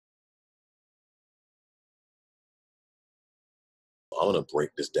I'm gonna break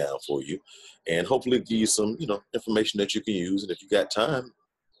this down for you, and hopefully give you some, information that you can use. And if you got time,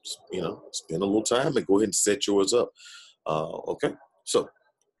 spend a little time and go ahead and set yours up. Okay. So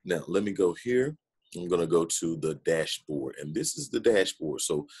now let me go here. I'm gonna go to the dashboard, and this is the dashboard.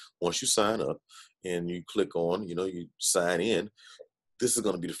 So once you sign up and you click on, you sign in, this is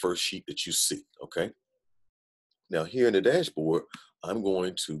gonna be the first sheet that you see. Okay. Now here in the dashboard, I'm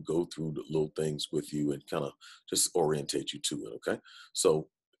going to go through the little things with you and kind of just orientate you to it, okay? So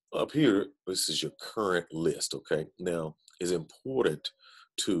up here, this is your current list, okay? Now, it's important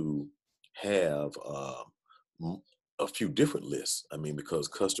to have m- a few different lists. I mean, because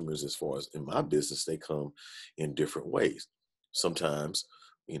customers, as far as in my business, they come in different ways. Sometimes,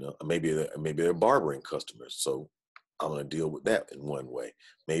 maybe they're barbering customers, so I'm going to deal with that in one way.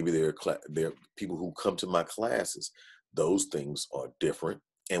 Maybe they're people who come to my classes. Those things are different,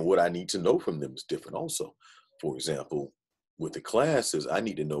 and what I need to know from them is different also. For example, with the classes, I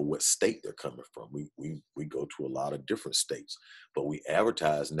need to know what state they're coming from. We go to a lot of different states, but we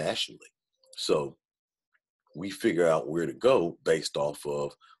advertise nationally. So we figure out where to go based off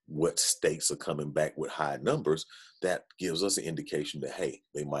of what states are coming back with high numbers. That gives us an indication that, hey,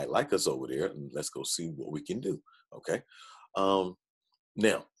 they might like us over there, and let's go see what we can do. Okay.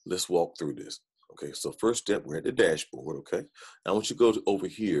 Now let's walk through this. Okay. So first step, we're at the dashboard. Okay. Now I want you to go over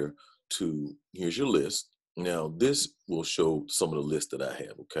here here's your list. Now this will show some of the lists that I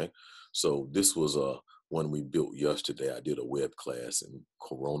have. Okay. So this was one we built yesterday. I did a web class and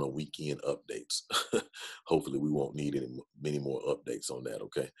Corona weekend updates. Hopefully we won't need many more updates on that.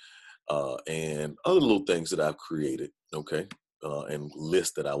 Okay. And other little things that I've created. Okay. And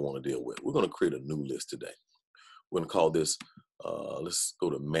lists that I want to deal with. We're going to create a new list today. We're going to call this, let's go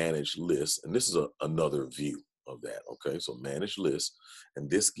to manage list. And this is another view of that. Okay. So manage list. And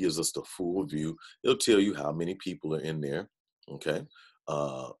this gives us the full view. It'll tell you how many people are in there. Okay.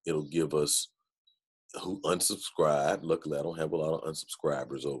 It'll give us who unsubscribed. Luckily, I don't have a lot of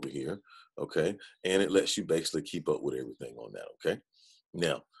unsubscribers over here. Okay. And it lets you basically keep up with everything on that. Okay.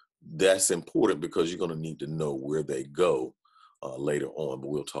 Now, that's important because you're going to need to know where they go later on, but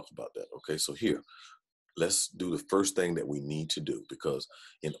we'll talk about that. Okay. So here, let's do the first thing that we need to do, because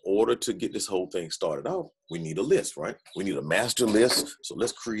in order to get this whole thing started off, we need a list, right? We need a master list. So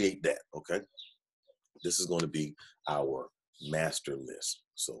let's create that. Okay. This is going to be our master list.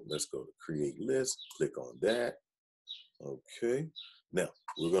 So let's go to create list, click on that. Okay. Now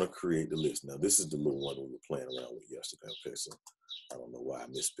we're going to create the list. Now this is the little one we were playing around with yesterday. Okay. So I don't know why I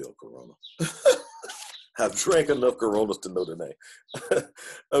misspelled Corona. I've drank enough Coronas to know the name.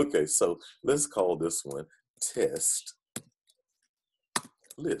 Okay, so let's call this one test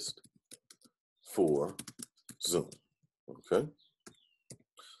list for Zoom. Okay,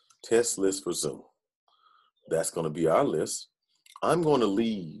 test list for Zoom. That's going to be our list. I'm going to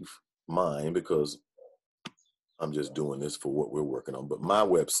leave mine because I'm just doing this for what we're working on. But my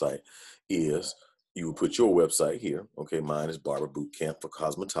website is, you will put your website here. Okay, mine is Barber Boot Camp for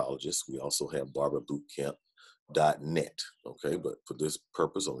Cosmetologists. We also have barberbootcamp.net. Okay, but for this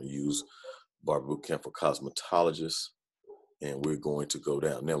purpose, I'm going to use Barber Boot Camp for Cosmetologists, and we're going to go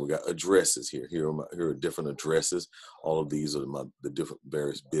down. Now we got addresses here. Here are different addresses. All of these are the different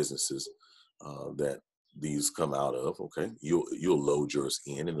various businesses that these come out of. Okay, you'll load yours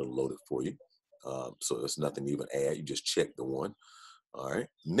in, and it'll load it for you. So there's nothing to even add. You just check the one. All right.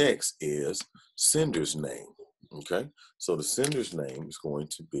 Next is sender's name. Okay. So the sender's name is going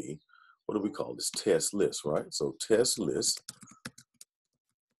to be, what do we call this? Test list, right? So test list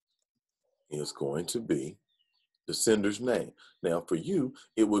is going to be the sender's name. Now for you,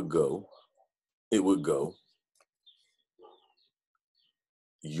 it would go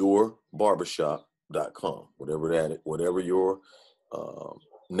yourbarbershop.com, whatever your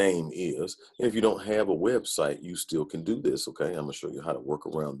name is. And if you don't have a website, you still can do this. Okay, I'm gonna show you how to work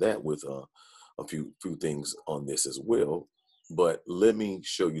around that with a few things on this as well. But let me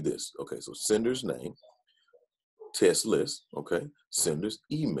show you this. Okay, so sender's name, test list. Okay, sender's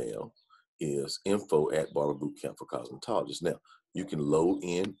email is info@Barber Boot Camp for Cosmetologists. Now you can load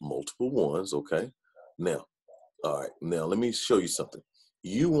in multiple ones. Okay, now, all right, now let me show you something.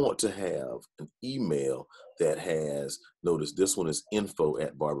 You want to have an email that has, notice this one is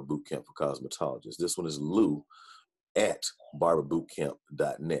info@Barber Boot Camp for Cosmetologists. This one is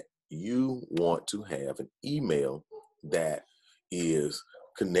lou@barberbootcamp.net. You want to have an email that is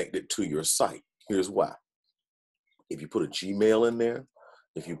connected to your site. Here's why. If you put a Gmail in there,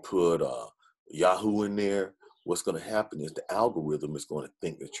 if you put Yahoo in there, what's going to happen is the algorithm is going to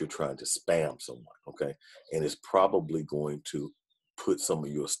think that you're trying to spam someone, okay? And it's probably going to put some of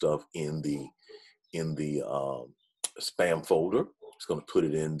your stuff in the spam folder. It's going to put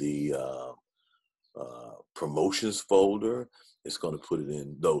it in the promotions folder. It's going to put it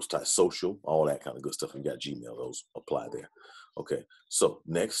in those types, social, all that kind of good stuff. You got Gmail, those apply there. Okay, so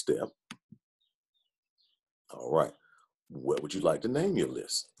next step. All right, what would you like to name your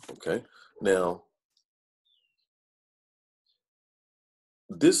list? Okay, now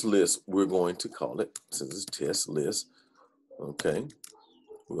this list, we're going to call it, since it's test list, okay,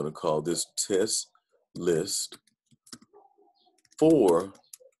 we're going to call this test list for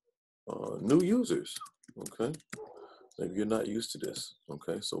new users. Okay, maybe you're not used to this.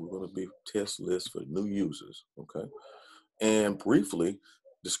 Okay, so we're going to be test list for new users. Okay, and briefly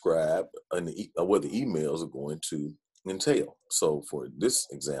describe what the emails are going to entail. So for this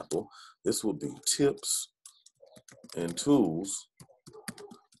example, this will be tips and tools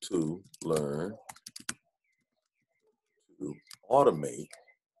to learn to automate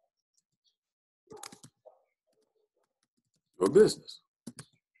your business.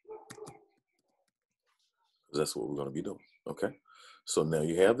 That's what we're going to be doing. Okay, so now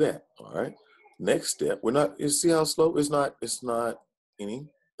you have that. All right, next step, we're not, you see how slow it's not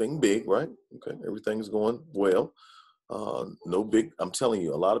anything big, right? Okay, everything's going well. No big, I'm telling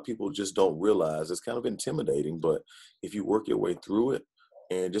you, a lot of people just don't realize it's kind of intimidating, but if you work your way through it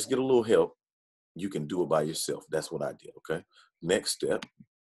and just get a little help, you can do it by yourself. That's what I did. Okay, next step.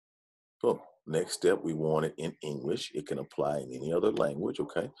 Boom. Next step, we want it in English. It can apply in any other language,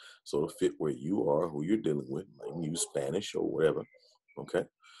 okay? So it'll fit where you are, who you're dealing with. You can use Spanish or whatever, okay?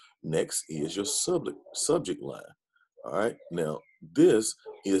 Next is your subject line. All right, now this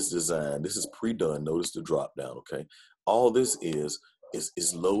is designed, this is pre-done. Notice the drop down, okay? All this is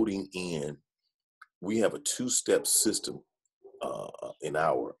loading in. We have a two-step system in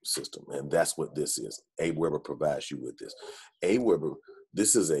our system, and that's what this is. Aweber provides you with this. Aweber,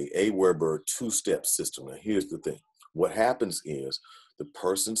 this is a Aweber two-step system. Now here's the thing. What happens is the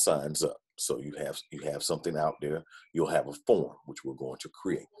person signs up. So you have something out there. You'll have a form, which we're going to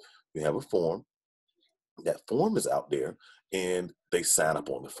create. You have a form. That form is out there, and they sign up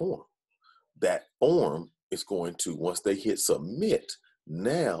on the form. That form is going to, once they hit submit,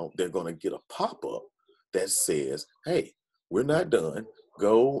 now they're going to get a pop-up that says, hey, we're not done.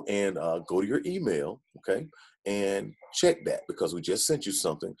 Go and go to your email, okay, and check that because we just sent you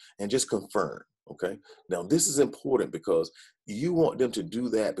something, and just confirm, okay? Now, this is important because you want them to do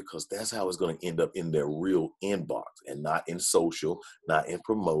that because that's how it's going to end up in their real inbox and not in social, not in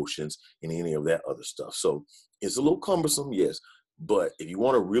promotions, and any of that other stuff. So it's a little cumbersome, yes, but if you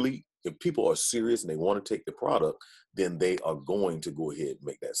want to really, if people are serious and they want to take the product, then they are going to go ahead and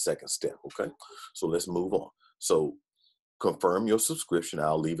make that second step, okay? So let's move on. So confirm your subscription.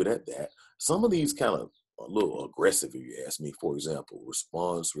 I'll leave it at that. Some of these kind of a little aggressive, if you ask me. For example,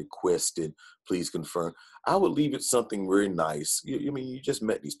 response requested, please confirm. I would leave it something very nice. I mean, you just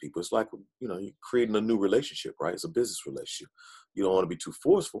met these people. It's like, you're creating a new relationship, right? It's a business relationship. You don't want to be too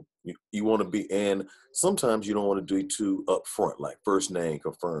forceful. You want to be, and sometimes you don't want to do too upfront, like first name,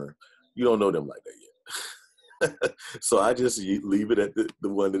 confirm. You don't know them like that yet. So I just leave it at the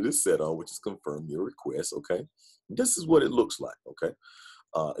one that is set on, which is confirm your request, okay? This is what it looks like, okay?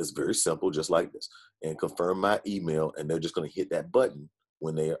 It's very simple, just like this. And confirm my email, and they're just going to hit that button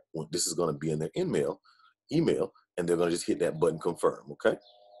when this is going to be in their email, and they're going to just hit that button, confirm, okay?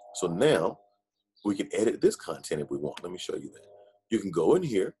 So now we can edit this content if we want. Let me show you that. You can go in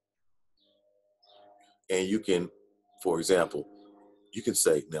here, and you can, for example, you can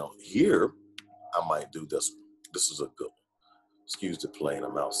say, now here, I might do this one. This is a good one. Excuse the plane,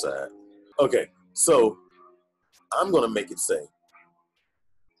 I'm outside. Okay, so I'm going to make it say,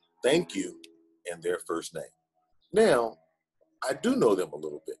 thank you, and their first name. Now, I do know them a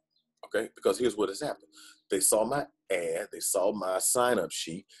little bit, okay? Because here's what has happened. They saw my ad, they saw my sign-up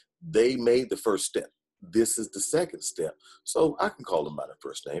sheet, they made the first step. This is the second step. So I can call them by their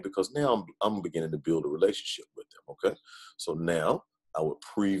first name because now I'm beginning to build a relationship with them, okay? So now I would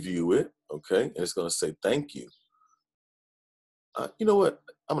preview it, okay? And it's gonna say, thank you. You know what?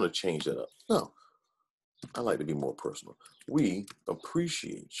 I'm gonna change that up. No, I like to be more personal. We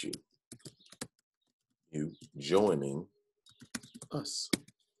appreciate you joining us.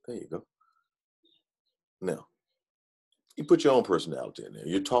 There you go. Now, you put your own personality in there.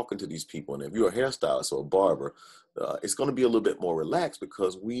 You're talking to these people, and if you're a hairstylist or a barber, it's going to be a little bit more relaxed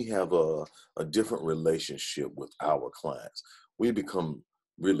because we have a different relationship with our clients. We become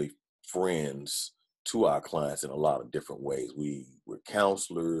really friends to our clients in a lot of different ways. We're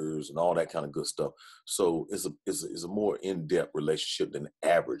counselors and all that kind of good stuff. So it's a more in-depth relationship than the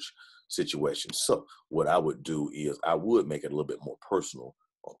average situation. So what I would do is I would make it a little bit more personal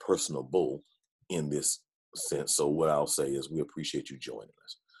or personable in this sense. So what I'll say is we appreciate you joining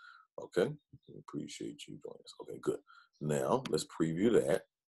us. Okay, we appreciate you joining us. Okay, good. Now let's preview that.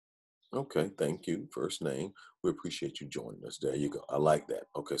 Okay, thank you. First name. We appreciate you joining us. There you go. I like that.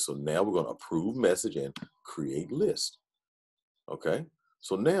 Okay, so now we're going to approve message and create list. Okay,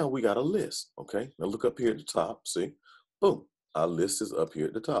 so now we got a list. Okay, now look up here at the top. See, boom, our list is up here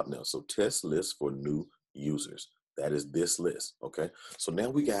at the top now. So test list for new users. That is this list. Okay, so now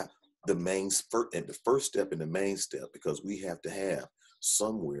we got the the first step in the main step, because we have to have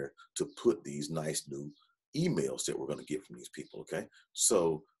somewhere to put these nice new emails that we're going to get from these people. Okay,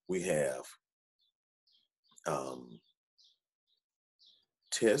 so we have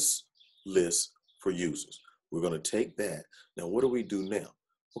test list for users. We're going to take that. Now, what do we do now?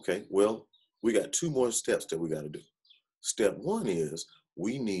 Okay, well, we got two more steps that we got to do. Step one is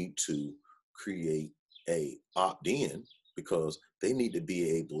we need to create a opt-in, because they need to be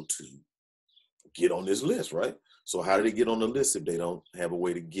able to get on this list, right? So how do they get on the list if they don't have a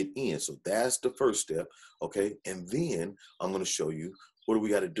way to get in? So that's the first step, okay? And then I'm going to show you what do we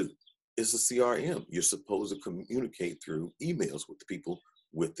got to do. It's a CRM. You're supposed to communicate through emails with the people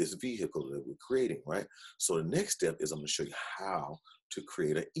with this vehicle that we're creating, right? So the next step is I'm going to show you how to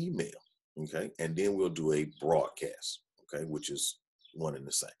create an email, okay? And then we'll do a broadcast, okay, which is one and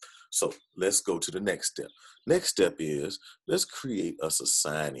the same. So let's go to the next step. Next step is let's create us a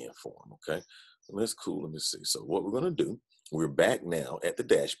sign-in form, okay? And that's cool. Let me see. So what we're going to do, we're back now at the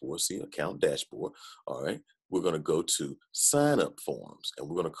dashboard. See, account dashboard. All right. We're going to go to sign up forms, and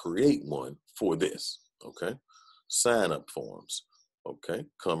we're going to create one for this. Okay. Sign up forms. Okay.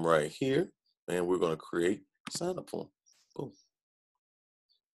 Come right here, and we're going to create sign up form. Boom.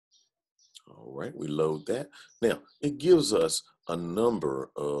 All right. We load that. Now, it gives us a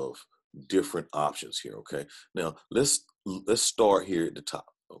number of different options here. Okay. Now, let's start here at the top.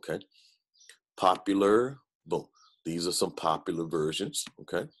 Okay. Popular, boom. These are some popular versions,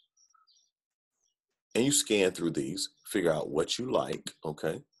 okay? And you scan through these, figure out what you like,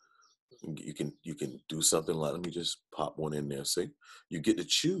 okay? You can do something like, let me just pop one in there, see? You get to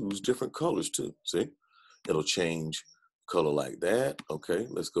choose different colors too, see? It'll change color like that, okay?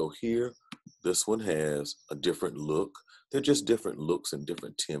 Let's go here. This one has a different look. They're just different looks and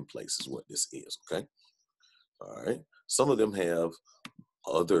different templates is what this is, okay? All right. Some of them have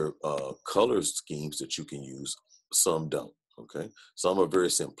other color schemes that you can use. Some don't. Okay, some are very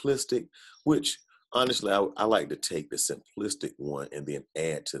simplistic, which honestly I like to take the simplistic one and then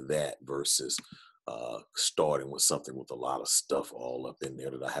add to that versus starting with something with a lot of stuff all up in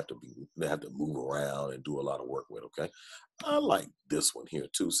there that I have to move around and do a lot of work with. Okay, I like this one here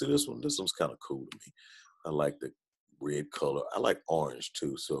too. See, this one's kind of cool to me. I like the red color. I like orange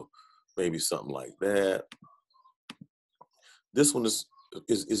too, so maybe something like that. This one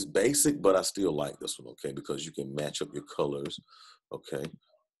is basic, but I still like this one, okay, because you can match up your colors, okay.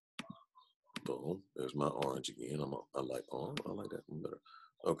 Boom, there's my orange again. I like orange. I like that one better.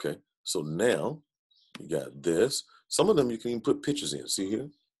 Okay, so now you got this. Some of them you can even put pictures in. See here?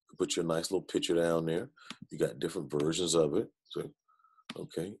 You put your nice little picture down there. You got different versions of it. See?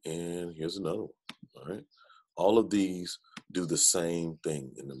 Okay, and here's another one. All right. All of these do the same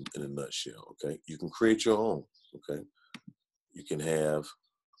thing in a nutshell. Okay, you can create your own. Okay. You can have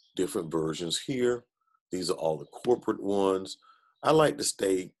different versions here. These are all the corporate ones. I like to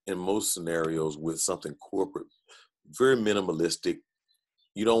stay in most scenarios with something corporate, very minimalistic.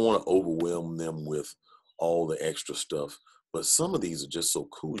 You don't want to overwhelm them with all the extra stuff, but some of these are just so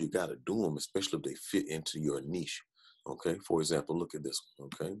cool. You got to do them, especially if they fit into your niche. Okay. For example, look at this one.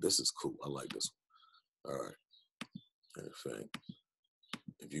 Okay. This is cool. I like this one. All right. In fact,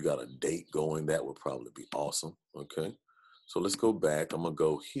 if you got a date going, that would probably be awesome. Okay. So let's go back. I'm going to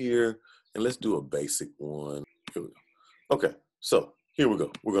go here and let's do a basic one. Here we go. Okay. So here we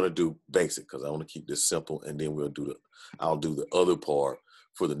go. We're going to do basic because I want to keep this simple, and then I'll do the other part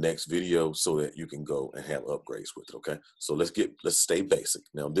for the next video so that you can go and have upgrades with it. Okay. So let's stay basic.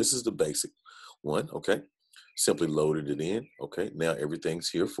 Now this is the basic one. Okay. Simply loaded it in. Okay. Now everything's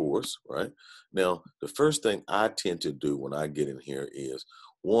here for us, right? Now, the first thing I tend to do when I get in here is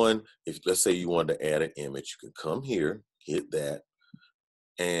one, if let's say you wanted to add an image, you can come here, hit that,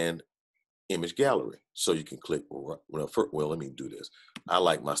 and image gallery. So you can click, well, let me do this. I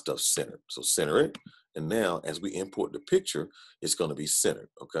like my stuff centered. So center it. And now as we import the picture, it's going to be centered.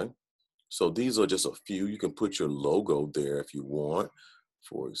 Okay. So these are just a few. You can put your logo there if you want.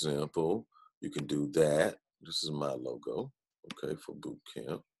 For example, you can do that. This is my logo. Okay. For boot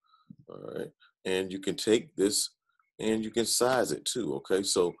camp. All right. And you can take this and you can size it too. Okay.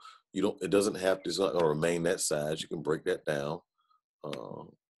 So it doesn't have to, it's not going to remain that size. You can break that down.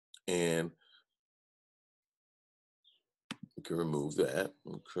 And We can remove that.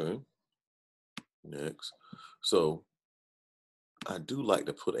 Okay. Next. So I do like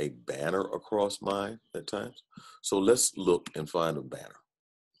to put a banner across mine at times. So let's look and find a banner.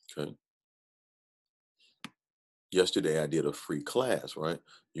 Okay. Yesterday I did a free class, right?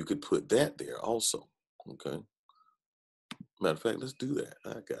 You could put that there also. Okay. Matter of fact, let's do that.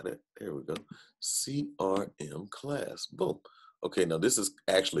 I got it. There we go. CRM class. Boom. Okay, now this is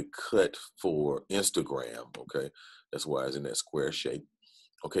actually cut for Instagram. Okay. That's why it's in that square shape.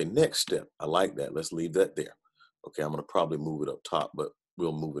 Okay, next step. I like that. Let's leave that there. Okay, I'm going to probably move it up top, but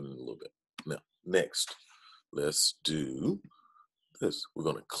we'll move it in a little bit. Now, next, let's do this. We're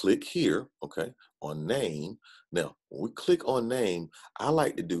going to click here, okay, on name. Now, when we click on name, I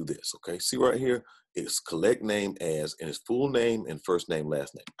like to do this, okay? See right here, it's collect name as, and it's full name and first name,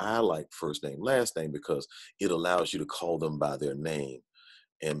 last name. I like first name, last name because it allows you to call them by their name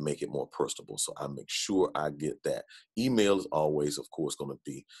and make it more personable. So I make sure I get that. Email is always, of course, going to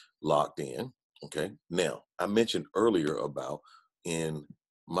be locked in. Okay. Now, I mentioned earlier about in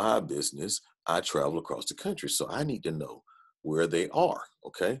my business, I travel across the country. So I need to know where they are.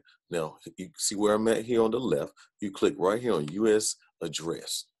 Okay. Now, you see where I'm at here on the left. You click right here on US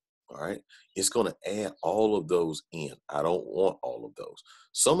address. All right. It's going to add all of those in. I don't want all of those.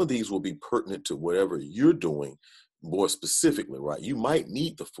 Some of these will be pertinent to whatever you're doing more specifically, right? You might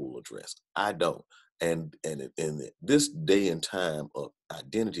need the full address. I don't. And in this day and time of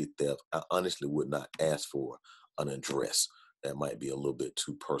identity theft, I honestly would not ask for an address. That might be a little bit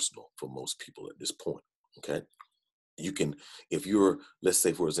too personal for most people at this point. Okay. You can, if you're, let's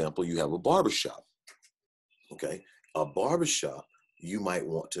say, for example, you have a barbershop. Okay. A barbershop, you might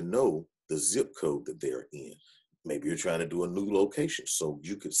want to know the zip code that they're in. Maybe you're trying to do a new location, so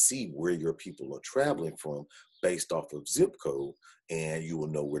you could see where your people are traveling from based off of zip code, and you will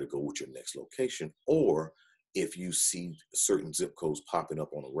know where to go with your next location. Or if you see certain zip codes popping up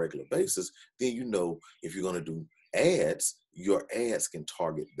on a regular basis, then you know if you're going to do ads, your ads can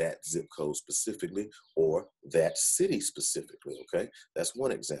target that zip code specifically or that city specifically. Okay, that's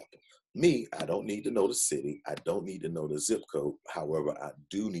one example. Me, I don't need to know the city. I don't need to know the zip code. However, I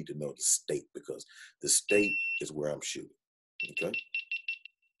do need to know the state because the state is where I'm shooting. Okay.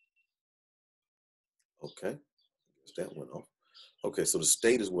 Okay. Guess that went off. Okay. So the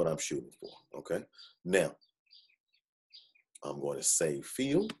state is what I'm shooting for. Okay. Now I'm going to save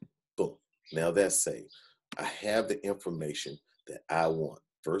field. Boom. Now that's saved. I have the information that I want.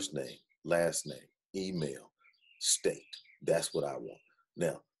 First name, last name, email, state. That's what I want.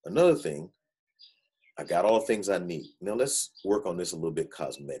 Now, another thing, I got all the things I need. Now let's work on this a little bit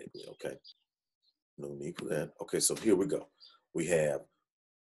cosmetically, okay? No need for that. Okay, so here we go. We have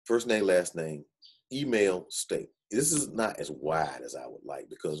first name, last name, email, state. This is not as wide as I would like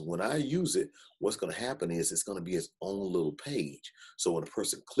because when I use it, what's going to happen is it's going to be its own little page. So when a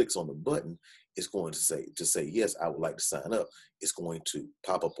person clicks on the button, it's going to say yes, I would like to sign up. It's going to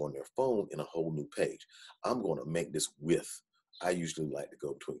pop up on their phone in a whole new page. I'm going to make this width. I usually like to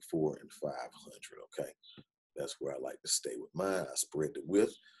go between 400 and 500. Okay, that's where I like to stay with mine. I spread the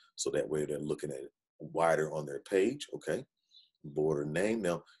width so that way they're looking at it wider on their page. Okay. Border name.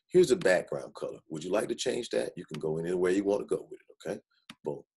 Now, here's the background color. Would you like to change that? You can go anywhere you want to go with it, okay?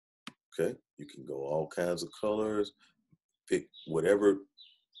 Boom. Okay? You can go all kinds of colors. Pick whatever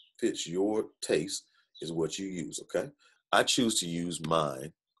fits your taste is what you use, okay? I choose to use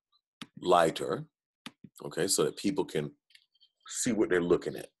mine lighter, okay, so that people can see what they're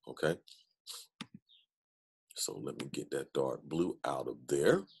looking at, okay? So let me get that dark blue out of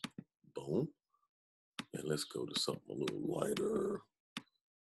there. Boom. And let's go to something a little lighter.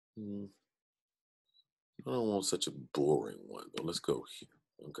 I don't want such a boring one, though. Let's go here.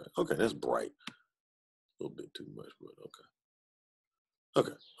 Okay. Okay, that's bright. A little bit too much, but okay.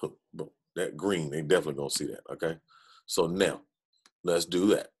 Okay. Boom. That green, they definitely gonna see that. Okay. So now, let's do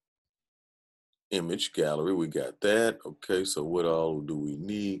that. Image gallery, we got that. Okay, so what all do we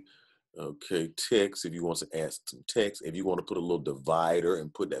need? Okay, text, if you want to add some text, if you want to put a little divider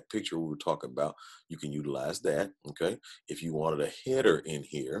and put that picture we were talking about, you can utilize that. Okay. If you wanted a header in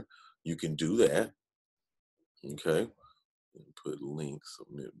here, you can do that. Okay. And put link,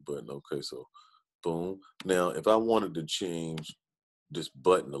 submit button. Okay, so boom. Now, if I wanted to change this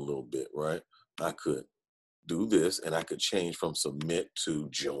button a little bit, right, I could do this and I could change from submit to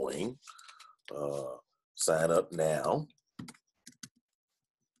join, sign up now,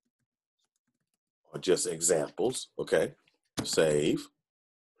 or just examples. Okay, save.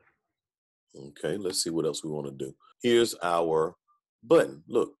 Okay, let's see what else we want to do. Here's our button.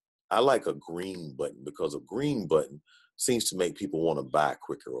 Look, I like a green button because a green button seems to make people want to buy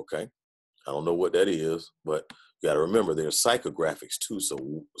quicker. Okay. I don't know what that is, but you got to remember there's psychographics too.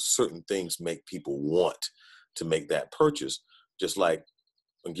 So certain things make people want to make that purchase. Just like,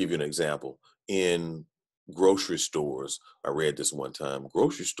 I'll give you an example. In grocery stores, I read this one time,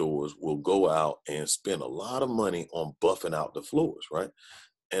 grocery stores will go out and spend a lot of money on buffing out the floors, right?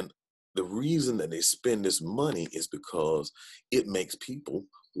 And the reason that they spend this money is because it makes people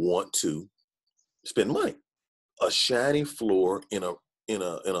want to spend money. A shiny floor in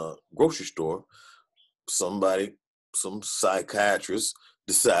a grocery store, somebody, some psychiatrist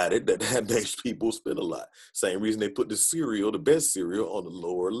decided that that makes people spend a lot. Same reason they put the cereal, the best cereal, on the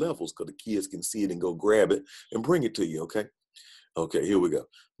lower levels, because the kids can see it and go grab it and bring it to you. Okay, here we go.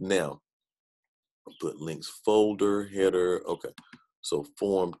 Now put links, folder, header. Okay, so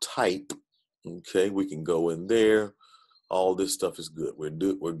form type. Okay, we can go in there. All this stuff is good.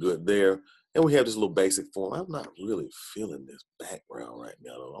 We're good there. And we have this little basic form. I'm not really feeling this background right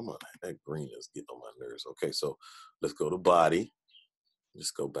now, though. That green is getting on my nerves. Okay, so let's go to body.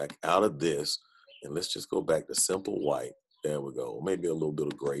 Let's go back out of this, and let's just go back to simple white. There we go. Maybe a little bit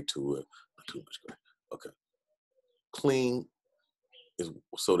of gray to it. Not too much gray. Okay. Clean is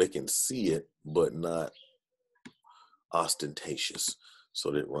so they can see it, but not ostentatious,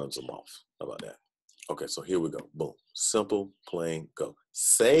 so that it runs them off. How about that? Okay, so here we go. Boom. Simple, plain, go.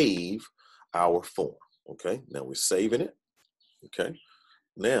 Save our form. Okay, now we're saving it. Okay,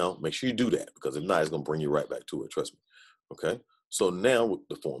 now make sure you do that, because if not, it's going to bring you right back to it. Trust me. Okay, so now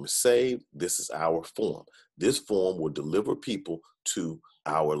the form is saved. This is our form. This form will deliver people to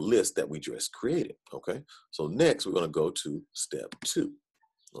our list that we just created. Okay, so next we're going to go to step 2.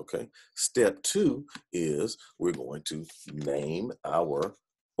 Okay, step 2 is we're going to name our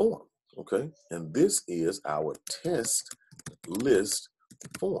form. Okay, and this is our test list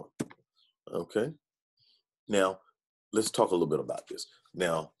form. Okay, now let's talk a little bit about this.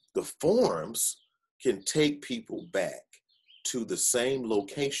 Now, the forms can take people back to the same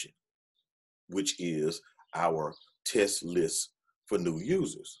location, which is our test list for new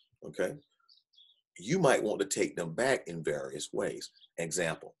users. Okay, you might want to take them back in various ways.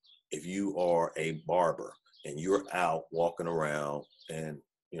 Example, if you are a barber and you're out walking around and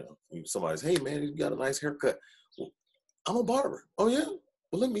somebody's, hey man, you got a nice haircut. Well, I'm a barber. Oh yeah?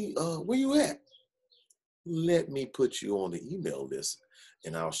 Well, let me, where you at? Let me put you on the email list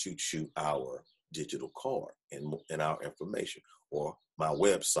and I'll shoot you our digital card and our information, or my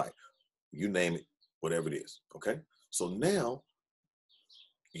website, you name it, whatever it is. Okay. So now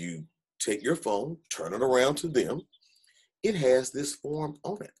you take your phone, turn it around to them. It has this form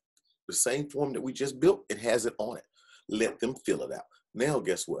on it. The same form that we just built, it has it on it. Let them fill it out. Now,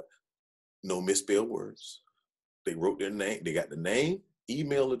 guess what? No misspelled words. They wrote their name. They got the name,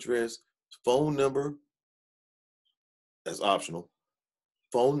 email address, phone number. That's optional.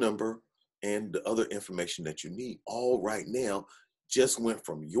 Phone number and the other information that you need. All right now just went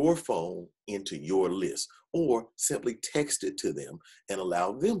from your phone into your list, or simply text it to them and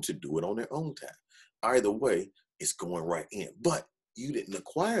allow them to do it on their own time. Either way, it's going right in. But you didn't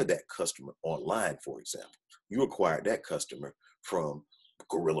acquire that customer online, for example. You acquired that customer from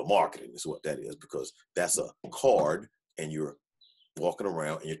guerrilla marketing, is what that is, because that's a card and you're walking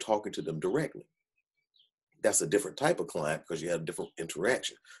around and you're talking to them directly. That's a different type of client because you have a different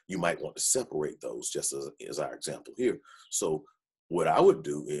interaction. You might want to separate those, just as our example here. So what I would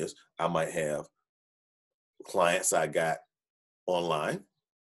do is I might have clients I got online,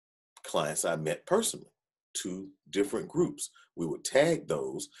 clients I met personally, 2 different groups. We would tag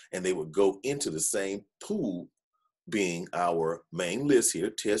those and they would go into the same pool, being our main list here,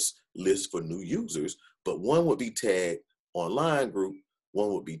 test list for new users, but one would be tagged online group,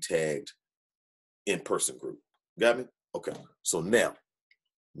 one would be tagged in-person group. Got me? Okay. So now,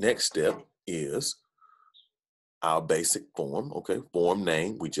 next step is our basic form. Okay. Form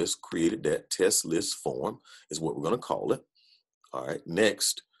name. We just created that. Test list form is what we're going to call it. All right.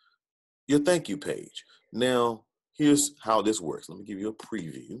 Next, your thank you page. Now, here's how this works. Let me give you a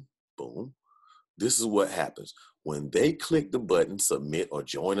preview. Boom. This is what happens. When they click the button, submit or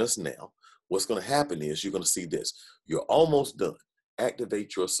join us now, what's going to happen is you're going to see this. You're almost done.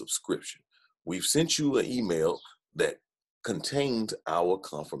 Activate your subscription. We've sent you an email that contains our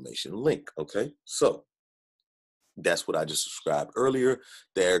confirmation link. Okay. So that's what I just described earlier.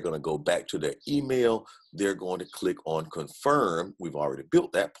 They're going to go back to their email. They're going to click on confirm. We've already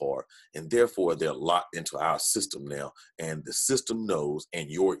built that part, and therefore they're locked into our system now. And the system knows,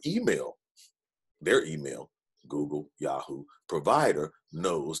 and your email, their email, Google, Yahoo provider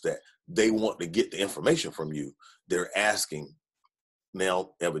knows that they want to get the information from you. They're asking now,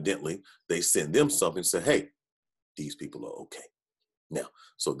 evidently, they send them something and say, hey, these people are okay. Now,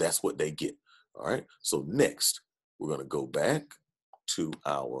 so that's what they get. All right. So next, we're going to go back to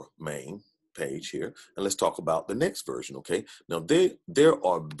our main page here, and let's talk about the next version. Okay. Now, there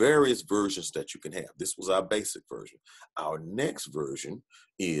are various versions that you can have. This was our basic version. Our next version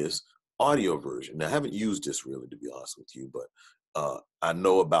is audio version. Now, I haven't used this really, to be honest with you, but I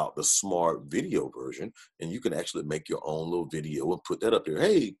know about the smart video version, and you can actually make your own little video and put that up there.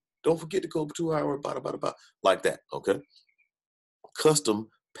 Hey, don't forget to go 2 hour, like that. Okay. Custom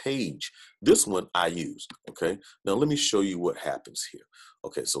page. This one I use. Okay. Now let me show you what happens here.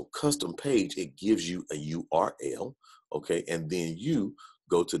 Okay. So custom page, it gives you a URL. Okay. And then you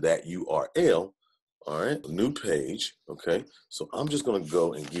go to that URL. All right. New page. Okay. So I'm just going to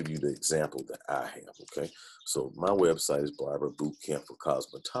go and give you the example that I have. Okay. So my website is Barber Boot Camp for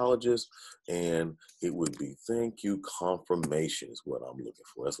Cosmetologists. And it would be thank you confirmation is what I'm looking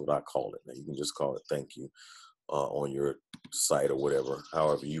for. That's what I call it. Now you can just call it thank you on your site or whatever,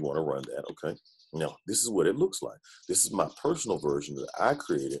 however you want to run that. Okay. Now, this is what it looks like. This is my personal version that I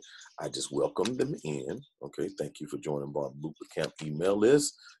created. I just welcome them in. Okay. Thank you for joining Barber Boot Camp email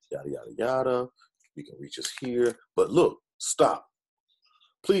list, yada, yada, yada. You can reach us here. But look, stop.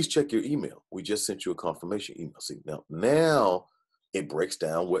 Please check your email. We just sent you a confirmation email. See, now it breaks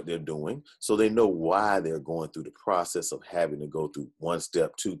down what they're doing so they know why they're going through the process of having to go through one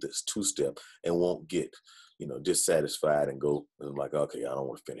step to this two-step and won't get, dissatisfied and go and like, okay, I don't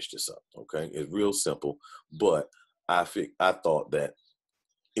want to finish this up. Okay. It's real simple, but I thought that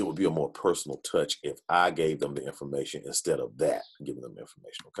it would be a more personal touch if I gave them the information instead of that giving them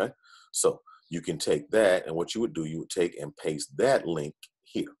information. Okay. So you can take that, and what you would do, you would take and paste that link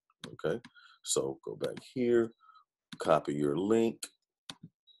here. Okay. So go back here, copy your link.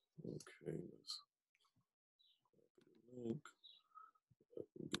 Okay. Link.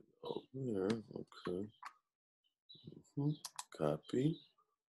 Over here. Okay. Copy.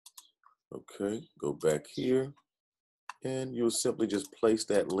 Okay. Go back here, and you'll simply just place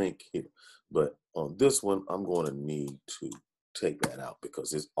that link here. But on this one, I'm going to need to take that out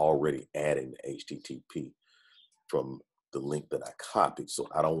because it's already adding the HTTP from the link that I copied. So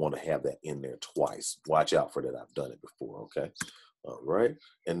I don't want to have that in there twice. Watch out for that. I've done it before. Okay. All right.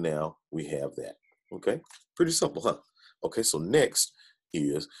 And now we have that. Okay. Pretty simple, huh? Okay. So next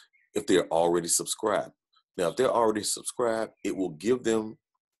is if they're already subscribed. Now, if they're already subscribed, it will give them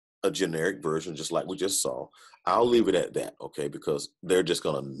a generic version, just like we just saw. I'll leave it at that, okay, because they're just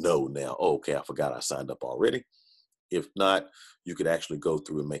going to know now, oh, okay, I forgot I signed up already. If not, you could actually go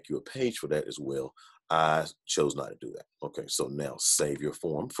through and make you a page for that as well. I chose not to do that. Okay, so now save your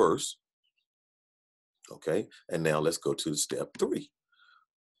form first. Okay, and now let's go to step 3.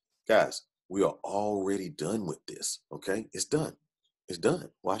 Guys, we are already done with this. Okay, it's done. It's done.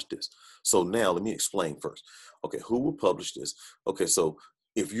 Watch this. So now let me explain first. Okay, who will publish this? Okay, so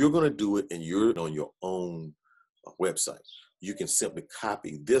if you're going to do it and you're on your own website, you can simply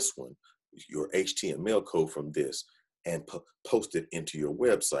copy this one, your HTML code from this, and post it into your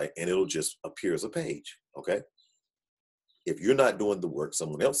website, and it'll just appear as a page. Okay. If you're not doing the work,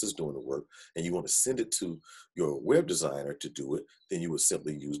 someone else is doing the work, and you want to send it to your web designer to do it, then you would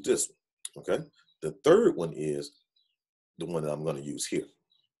simply use this one. Okay. The third one is the one that I'm going to use here.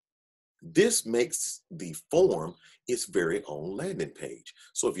 This makes the form its very own landing page.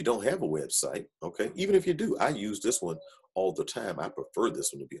 So if you don't have a website, okay, even if you do, I use this one all the time. I prefer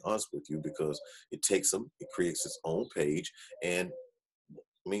this one, to be honest with you, because it takes them, it creates its own page, and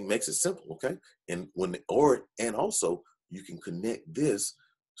makes it simple, okay? And and also you can connect this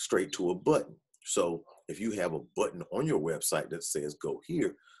straight to a button. So if you have a button on your website that says go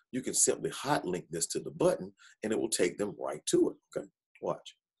here, you can simply hot link this to the button and it will take them right to it. Okay,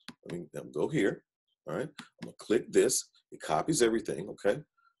 watch. Let me go here. All right, I'm gonna click this. It copies everything. Okay,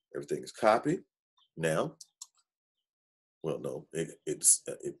 everything is copied. Now, well, no, it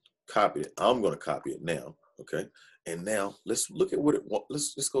copied it. I'm gonna copy it now. Okay, and now let's look at what it.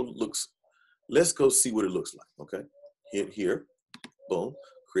 Let's go see what it looks like. Okay, hit here. Boom.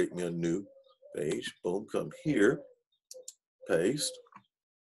 Create me a new page. Boom. Come here. Paste.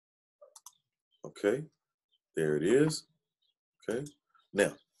 Okay. There it is. Okay.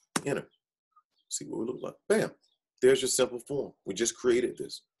 Now, enter. See what we look like. Bam. There's your simple form. We just created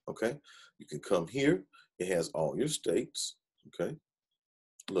this. Okay. You can come here. It has all your states. Okay.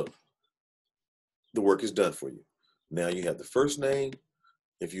 Look. The work is done for you. Now you have the first name.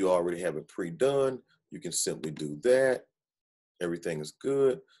 If you already have it pre-done, you can simply do that. Everything is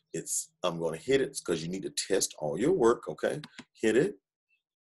good. I'm going to hit it because you need to test all your work. Okay. Hit it.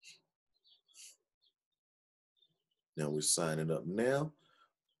 Now we're signing up now.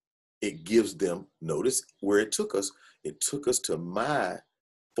 It gives them, notice where it took us. it took us to my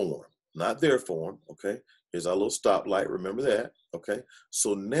form, not their form, okay? Here's our little stoplight, remember that, okay?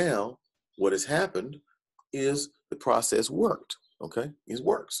 So now what has happened is the process worked, okay? It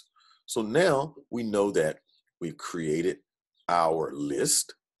works. So now we know that we've created our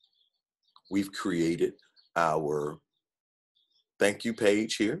list, we've created our thank you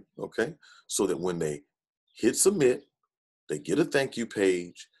page here, okay? So that when they hit submit, they get a thank you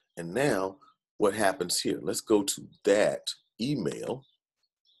page, and now what happens here? Let's go to that email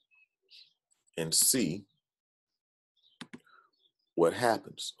and see what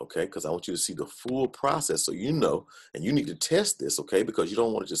happens, okay? Because I want you to see the full process so you know, and you need to test this, okay? Because you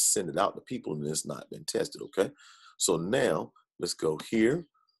don't want to just send it out to people and it's not been tested, okay? So now let's go here,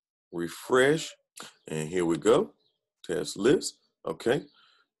 refresh, and here we go, test list, okay?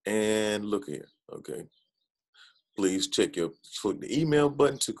 And look here, okay? Please click the email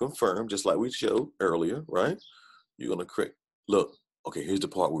button to confirm, just like we showed earlier, right? You're gonna click, look, okay, here's the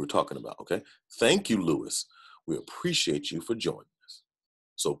part we were talking about, okay? Thank you, Lewis. We appreciate you for joining us.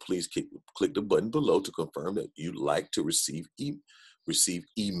 So please click the button below to confirm that you'd like to receive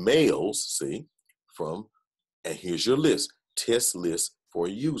emails, see, from, and here's your list, test list for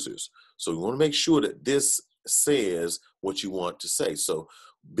users. So you wanna make sure that this says what you want to say. So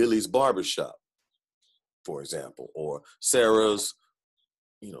Billy's Barbershop, for example, or Sarah's,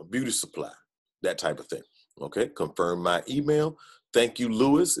 beauty supply, that type of thing. Okay, confirm my email. Thank you,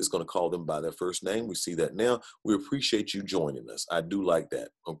 Lewis. It's going to call them by their first name. We see that now. We appreciate you joining us. I do like that.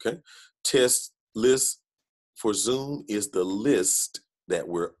 Okay, test list for Zoom is the list that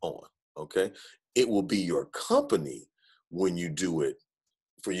we're on. Okay, it will be your company when you do it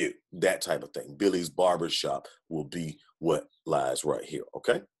for you, that type of thing. Billy's Barbershop will be what lies right here.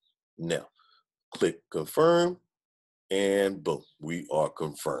 Okay, now click confirm, and boom, we are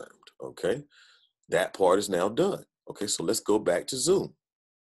confirmed, okay? That part is now done, okay? So let's go back to Zoom.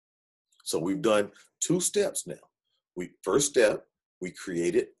 So we've done 2 steps now. First step, we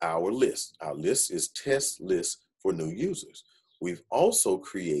created our list. Our list is test list for new users. We've also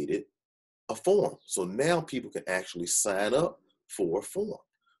created a form. So now people can actually sign up for a form.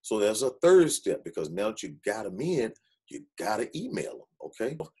 So there's a third step, because now that you got them in, you got to email them,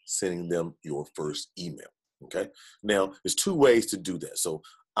 okay? Sending them your first email, okay? Now, there's 2 ways to do that. So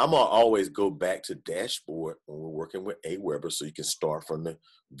I'm going to always go back to dashboard when we're working with Aweber, so you can start from the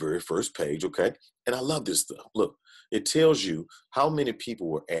very first page, okay? And I love this stuff. Look, it tells you how many people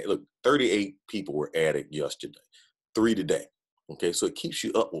were added. Look, 38 people were added yesterday, 3 today. Okay, so it keeps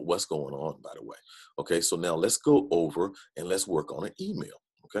you up with what's going on, by the way. Okay, so now let's go over and let's work on an email.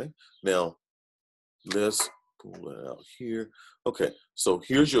 Okay, now let's pull that out here. Okay, so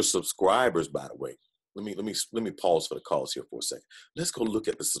here's your subscribers, by the way. Let me pause for the calls here for a second. Let's go look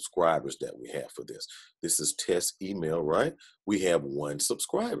at the subscribers that we have for this. This is test email, right? We have 1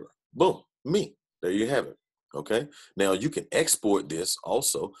 subscriber. Boom, me. There you have it. Okay, now you can export this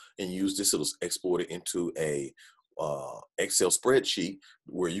also and use this. It'll export it into a Excel spreadsheet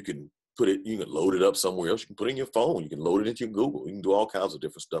where you can put it, you can load it up somewhere else. You can put it in your phone. You can load it into your Google. You can do all kinds of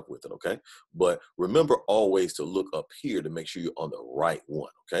different stuff with it, okay? But remember always to look up here to make sure you're on the right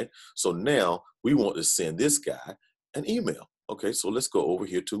one, okay? So now we want to send this guy an email, okay? So let's go over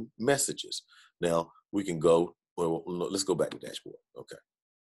here to messages. Now we can go, well, let's go back to dashboard, okay?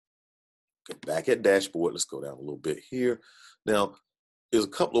 Okay, back at dashboard, let's go down a little bit here. Now, there's a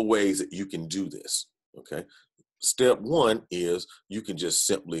couple of ways that you can do this, okay? Step 1 is you can just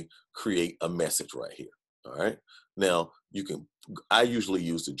simply create a message right here, all right? Now, I usually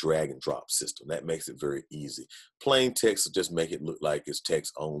use the drag and drop system. That makes it very easy. Plain text will just make it look like it's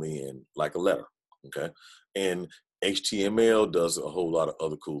text only and like a letter, okay? And HTML does a whole lot of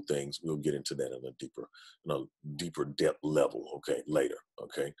other cool things. We'll get into that in a deeper depth level, okay, later,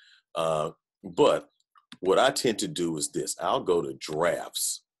 okay? But what I tend to do is this. I'll go to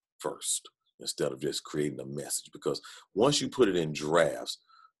drafts first instead of just creating a message, because once you put it in drafts,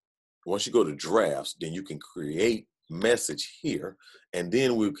 once you go to drafts, then you can create message here, and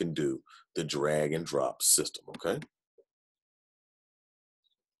then we can do the drag and drop system, okay?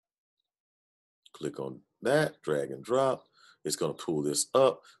 Click on that, drag and drop. It's going to pull this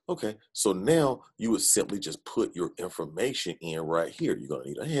up. Okay, so now you would simply just put your information in right here. You're going to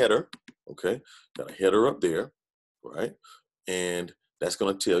need a header, okay? Got a header up there, right? And that's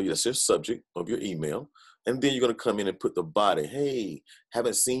going to tell you, that's your subject of your email. And then you're going to come in and put the body. Hey,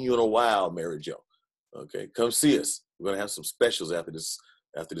 haven't seen you in a while, Mary Jo. Okay, come see us. We're going to have some specials after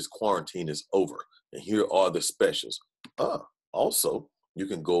this quarantine is over. And here are the specials. Also, you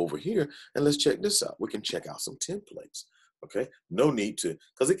can go over here and let's check this out. We can check out some templates. Okay, no need to,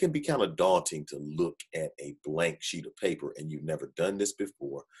 because it can be kind of daunting to look at a blank sheet of paper and you've never done this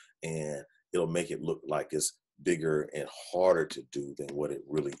before, and it'll make it look like it's bigger and harder to do than what it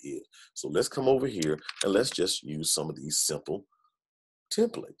really is. So let's come over here and let's just use some of these simple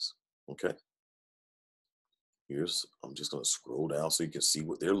templates. Okay, I'm just going to scroll down so you can see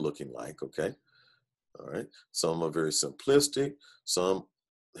what they're looking like. Okay, all right, some are very simplistic, some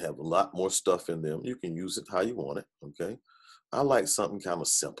have a lot more stuff in them. You can use it how you want it. Okay, I like something kind of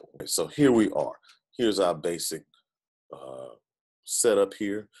simple. So here we are. Here's our basic setup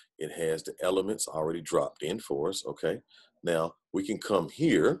here. It has the elements already dropped in for us. Okay, now we can come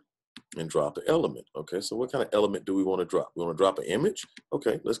here and drop an element. Okay, so what kind of element do we want to drop? We want to drop an image.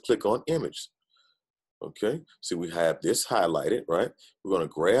 Okay, let's click on image. Okay, see, we have this highlighted, right? We're going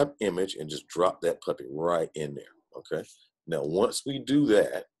to grab image and just drop that puppy right in there. Okay, now once we do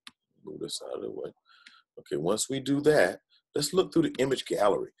that, move this out of the way. Okay, once we do that, let's look through the image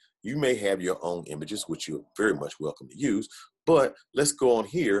gallery. You may have your own images, which you're very much welcome to use, but let's go on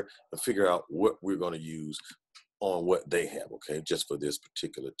here and figure out what we're going to use on what they have, okay, just for this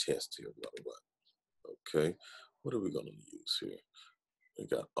particular test here. Okay, what are we going to use here? We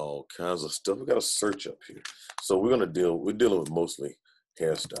got all kinds of stuff. We got a search up here. So we're dealing with mostly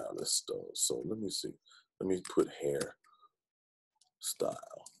hairstylists. So let me see. Let me put hair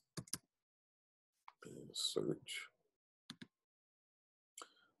style and search.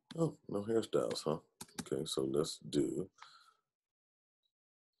 Oh, no hairstyles, huh? Okay, so let's do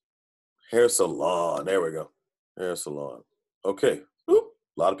hair salon. There we go. Hair salon. Okay. Oop.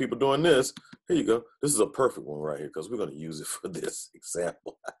 A lot of people doing this. Here you go. This is a perfect one right here because we're going to use it for this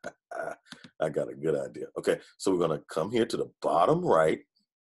example. I got a good idea. Okay, so we're going to come here to the bottom right.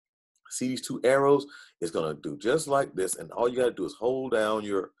 See these two arrows? It's going to do just like this. And all you got to do is hold down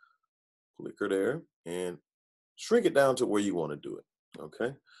your clicker there and shrink it down to where you want to do it.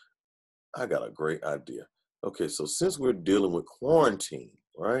 Okay. I got a great idea. Okay, so since we're dealing with quarantine,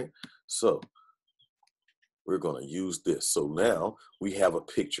 right? So we're going to use this. So now we have a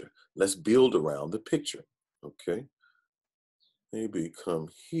picture. Let's build around the picture. Okay. Maybe come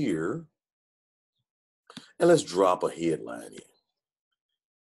here and let's drop a headline in.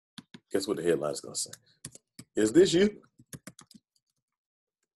 Guess what the headline is going to say? Is this you?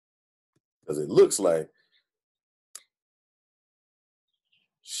 Because it looks like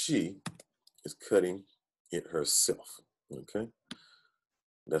she is cutting it herself. Okay.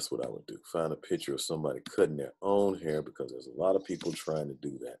 That's what I would do. Find a picture of somebody cutting their own hair, because there's a lot of people trying to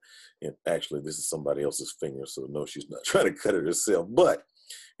do that. And actually, this is somebody else's finger, so no, she's not trying to cut it herself. But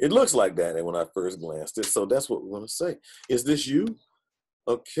it looks like that and when I first glanced at it. So that's what we're going to say. Is this you?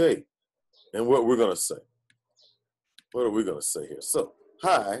 Okay. And what we're going to say. What are we going to say here? So,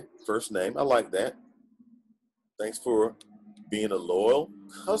 hi, first name. I like that. Thanks for being a loyal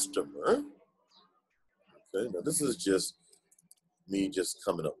customer. Okay. Now, this is just me just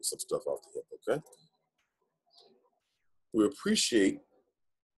coming up with some stuff off the hip, okay? We appreciate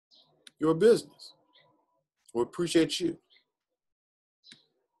your business. We appreciate you.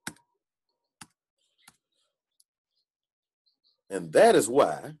 And that is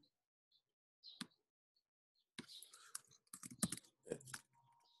why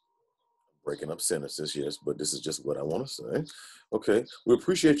breaking up sentences, yes, but this is just what I want to say. Okay, we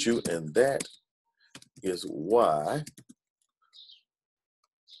appreciate you, and that is why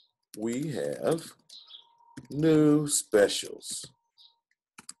we have new specials.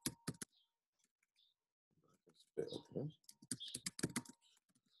 Okay.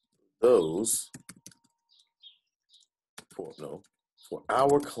 Those for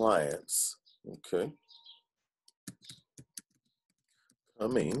our clients, okay,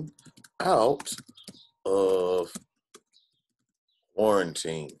 coming out of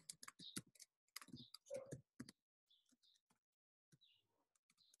quarantine.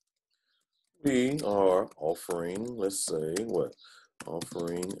 We are offering, let's say,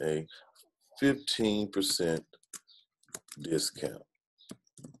 offering a 15% discount.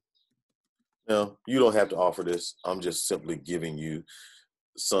 Now, you don't have to offer this. I'm just simply giving you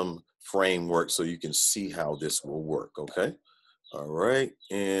some framework so you can see how this will work, okay? All right,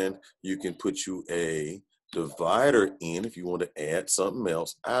 and you can put you a divider in if you want to add something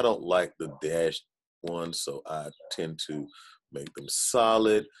else. I don't like the dashed one, so I tend to make them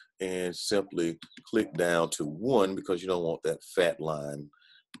solid and simply click down to 1 because you don't want that fat line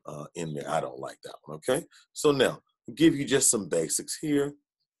in there. I don't like that one, okay? So now, I'll give you just some basics here.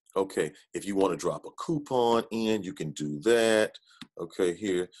 Okay, if you want to drop a coupon in, you can do that. Okay,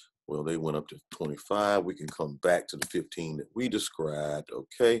 here, Well, they went up to 25. We can come back to the 15 that we described,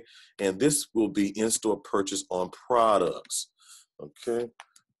 okay? And this will be in-store purchase on products, okay?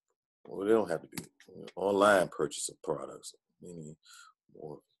 Well, they don't have to be online purchase of products. Any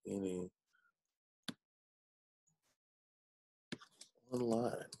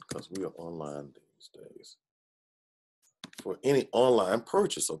online, because we are online these days. For any online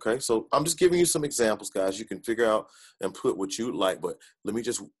purchase, okay? So I'm just giving you some examples, guys. You can figure out and put what you like, but let me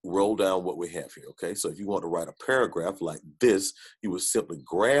just roll down what we have here, okay? So if you want to write a paragraph like this, you would simply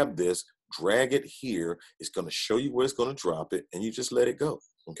grab this, drag it here. It's going to show you where it's going to drop it, and you just let it go,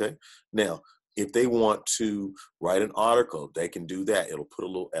 okay? Now, if they want to write an article, they can do that.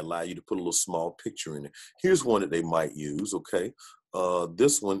 It'll allow you to put a little small picture in it. Here's one that they might use, okay?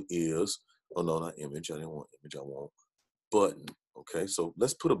 This one is, oh no, not image. I didn't want image. I want button. Okay, so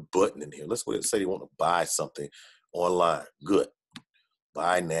let's put a button in here. Let's go ahead and say you want to buy something online. Good.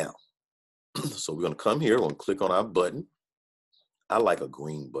 Buy now. So we're going to come here. We're going to click on our button. I like a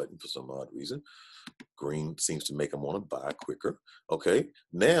green button for some odd reason. Green seems to make them want to buy quicker. Okay,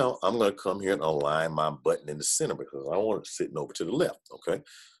 now I'm going to come here and align my button in the center because I want it sitting over to the left. Okay,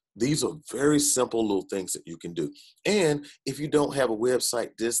 these are very simple little things that you can do. And if you don't have a website,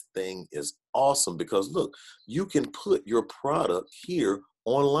 this thing is awesome because look, you can put your product here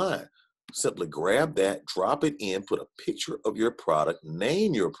online. Simply grab that, drop it in, put a picture of your product,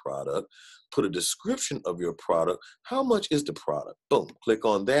 name your product, put a description of your product. How much is the product? Boom, click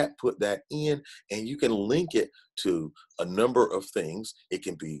on that, put that in, and you can link it to a number of things. It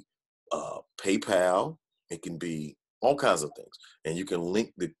can be PayPal, it can be all kinds of things. And you can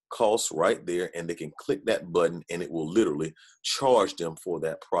link the costs right there and they can click that button and it will literally charge them for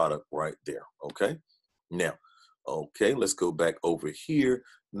that product right there, okay? Now, okay, let's go back over here.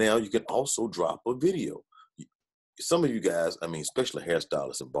 Now you can also drop a video. Some of you guys, I mean, especially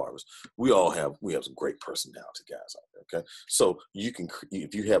hairstylists and barbers, we have some great personality guys out there, okay? So you can,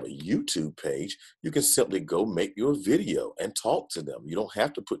 if you have a YouTube page, you can simply go make your video and talk to them. You don't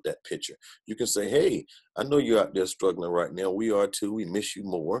have to put that picture. You can say, hey, I know you're out there struggling right now. We are too. We miss you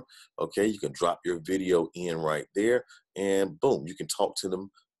more, okay? You can drop your video in right there and boom, you can talk to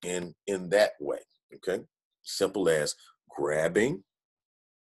them in that way, okay? Simple as grabbing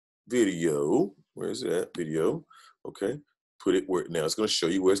video. Where's it at? Video. Okay. Put it where, now it's going to show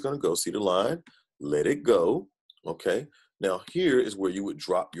you where it's going to go. See the line? Let it go. Okay. Now here is where you would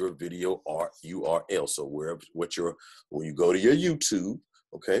drop your video or URL. So when you go to your YouTube,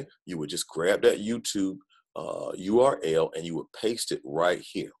 okay, you would just grab that YouTube URL and you would paste it right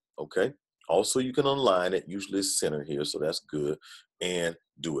here. Okay. Also, you can align it. Usually it's center here, so that's good. And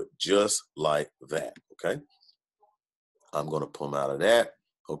do it just like that. Okay. I'm going to pull out of that.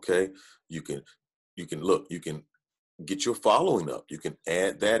 Okay. You can look, you can get your following up. You can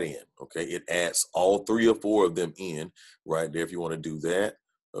add that in. Okay. It adds all 3 or 4 of them in right there if you want to do that.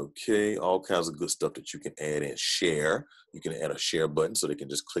 Okay. All kinds of good stuff that you can add in. Share. You can add a share button so they can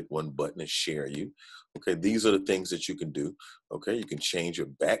just click one button and share you. Okay. These are the things that you can do. Okay. You can change your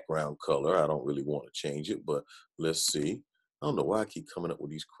background color. I don't really want to change it, but let's see. I don't know why I keep coming up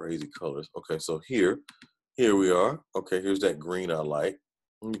with these crazy colors. Okay. So here we are. Okay. Here's that green I like.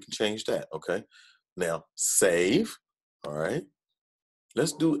 And you can change that. Okay. Now save. All right.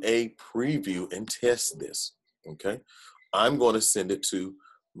 Let's do a preview and test this. Okay. I'm going to send it to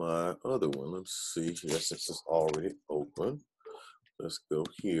my other one. Let's see here since it's already open. Let's go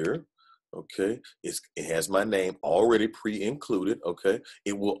here. Okay. It has my name already pre-included. Okay.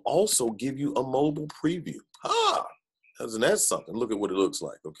 It will also give you a mobile preview. And that's something. Look at what it looks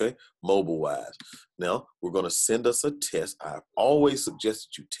like, okay, mobile-wise. Now, we're going to send us a test. I always suggest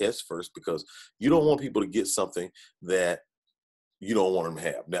that you test first because you don't want people to get something that you don't want them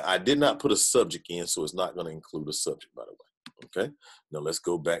to have. Now, I did not put a subject in, so it's not going to include a subject, by the way, okay? Now, let's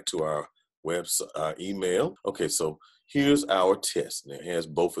go back to our website, our email. Okay, so here's our test. And it has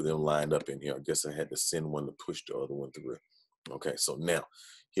both of them lined up in here. I guess I had to send one to push the other one through. Okay, so now,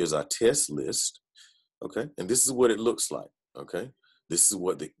 here's our test list. Okay, and this is what it looks like. Okay, this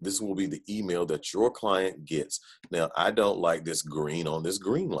will be the email that your client gets. Now, I don't like this green on this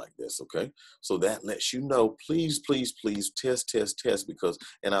green like this. Okay, so that lets you know, please, please, please test because,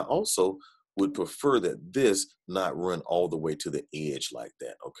 and I also would prefer that this not run all the way to the edge like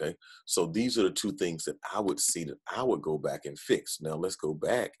that. Okay, so these are the 2 things that I would see that I would go back and fix. Now, let's go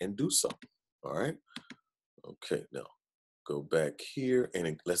back and do something. All right, okay, now. Go back here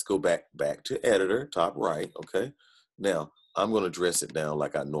and let's go back to editor, top right, okay? Now, I'm going to dress it down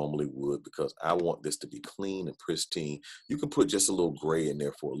like I normally would because I want this to be clean and pristine. You can put just a little gray in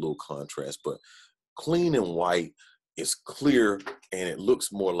there for a little contrast, but clean and white it's clear and it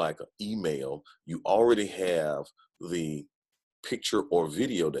looks more like an email. You already have the picture or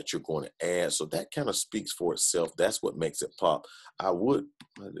video that you're going to add. So that kind of speaks for itself. That's what makes it pop. I would,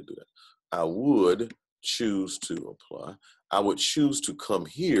 how did I do that? I would choose to apply. I would choose to come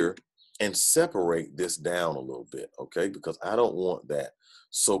here and separate this down a little bit, okay? Because I don't want that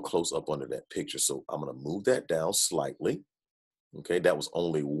so close up under that picture. So I'm gonna move that down slightly, okay? That was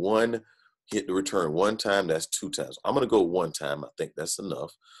only one, hit the return one time, that's 2 times. I'm gonna go 1 time, I think that's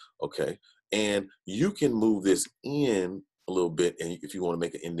enough, okay? And you can move this in a little bit, and if you wanna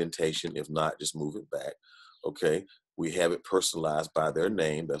make an indentation, if not, just move it back, okay? We have it personalized by their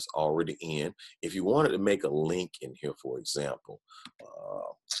name, that's already in. If you wanted to make a link in here, for example,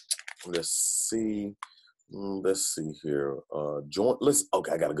 let's see here.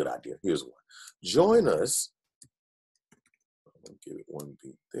 Okay, I got a good idea. Here's one. Join us. I'm gonna give it 1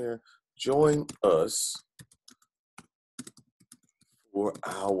 beat there. Join us for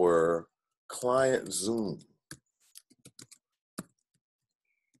our client Zoom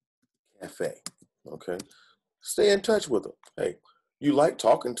cafe. Okay. Stay in touch with them. Hey, you like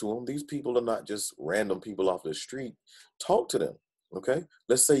talking to them. These people are not just random people off the street. Talk to them. Okay.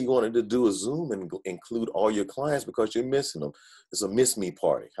 Let's say you wanted to do a Zoom and include all your clients because you're missing them. It's a miss me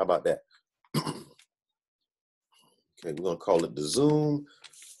party. How about that? Okay, we're gonna call it the Zoom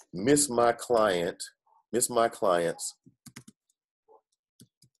Miss My Clients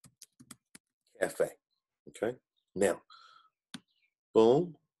Cafe. Okay. Now,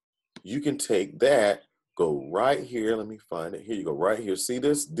 boom. You can take that, go right here. Let me find it. Here you go, right here. See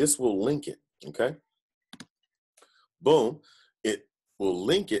this? This will link it. Okay. Boom. It will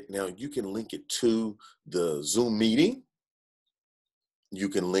link it. Now you can link it to the Zoom meeting. You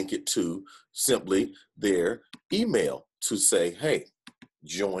can link it to simply their email to say, hey,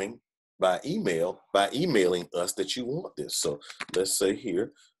 join by email, by emailing us that you want this. So let's say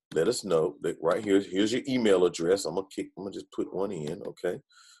here, let us know that right here, here's your email address. I'm gonna just put one in, okay?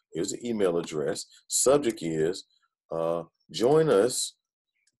 Here's the email address. Subject is, join us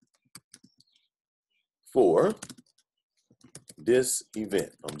for this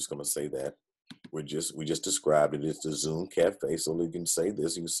event. I'm just gonna say that. We just described it. It's the Zoom Cafe. So you can say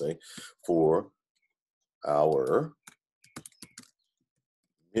this, you can say for our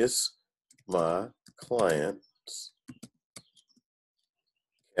Miss My Clients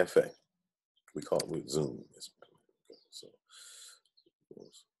Cafe. We call it with Zoom. So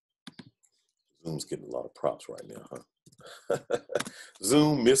Zoom's getting a lot of props right now, huh?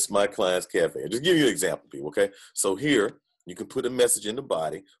 Zoom Miss My Clients Cafe. Just give you an example, people, okay? So here, you can put a message in the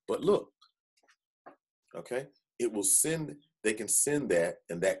body, but look, okay? It will send, they can send that,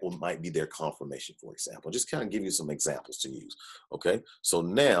 and that might be their confirmation, for example. Just kind of give you some examples to use, okay? So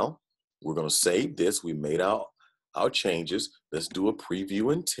now, we're gonna save this. We made our changes. Let's do a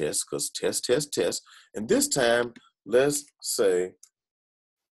preview and test, because test. And this time, let's say,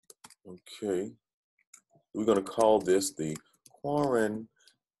 okay, we're gonna call this the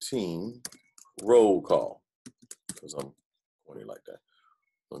quarantine roll call, because I'm pointing like that,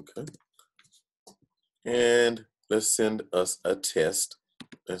 okay? And let's send us a test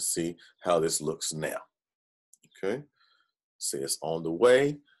and see how this looks now, okay? Say it's on the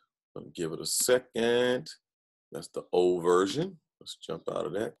way. Let me give it a second. That's the old version. Let's jump out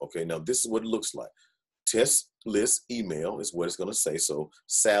of that. Okay, now this is what it looks like. Test list email is what it's gonna say. So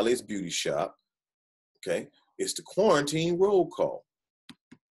Sally's Beauty Shop, okay? It's the quarantine roll call.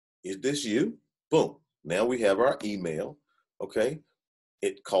 Is this you? Boom. Now we have our email, okay?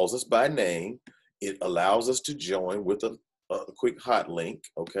 It calls us by name. It allows us to join with a quick hot link,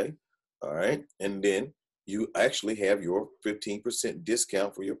 okay? All right, and then you actually have your 15%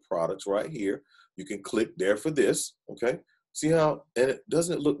 discount for your products right here. You can click there for this, okay? See how, and it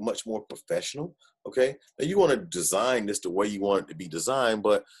doesn't look much more professional, okay? Now you wanna design this the way you want it to be designed,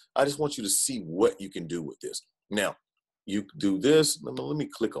 but I just want you to see what you can do with this. Now, you do this, let me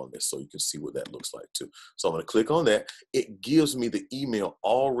click on this so you can see what that looks like too. So I'm gonna click on that. It gives me the email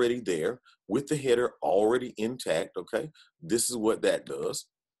already there with the header already intact, okay? This is what that does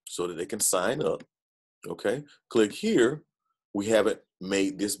so that they can sign up, okay? Click here. We haven't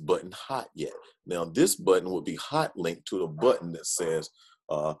made this button hot yet. Now this button will be hot linked to the button that says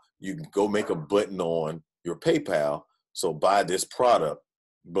you can go make a button on your PayPal. So buy this product,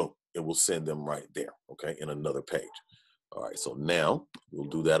 boom, it will send them right there, okay, in another page. All right, so now we'll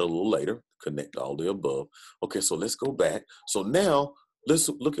do that a little later, connect all the above. Okay, so let's go back. So now let's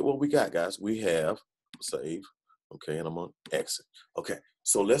look at what we got, guys. We have save, okay, and I'm on exit. Okay,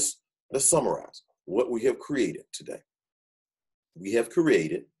 so let's summarize what we have created today. We have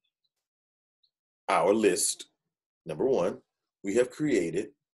created our list number one, we have created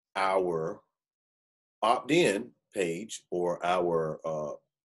our opt-in page, or our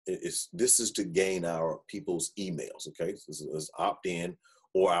this is to gain our people's emails. Okay, so this is opt-in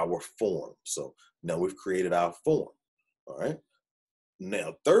or our form. So now we've created our form. All right.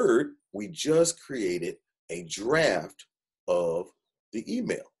 Now, third, we just created a draft of the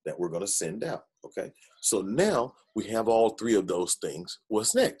email that we're going to send out. Okay. So now we have all three of those things.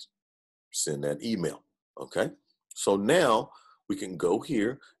 What's next? Send that email. Okay. So now we can go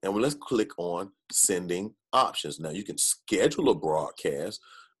here and let's click on sending options. Now you can schedule a broadcast,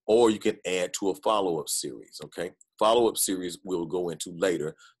 or you can add to a follow-up series. Okay. Follow-up series we'll go into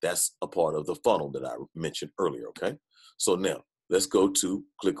later. That's a part of the funnel that I mentioned earlier. Okay. So now let's go to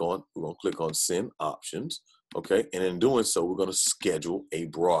we're going to click on send options. Okay. And in doing so, we're going to schedule a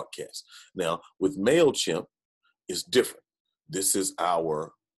broadcast. Now with MailChimp, it's different. This is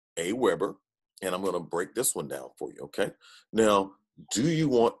our Aweber, and I'm going to break this one down for you. Okay. Now, do you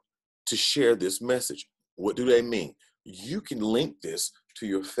want to share this message? What do they mean? You can link this to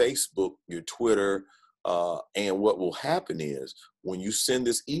your Facebook, your Twitter, and what will happen is when you send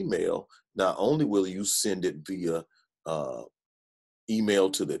this email, not only will you send it via email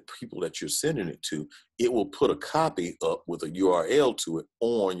to the people that you're sending it to, it will put a copy up with a URL to it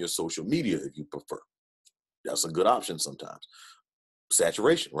on your social media if you prefer. That's a good option sometimes.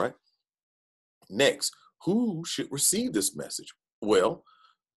 Saturation, right? Next, who should receive this message? Well,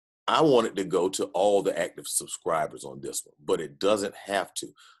 I want it to go to all the active subscribers on this one, but it doesn't have to.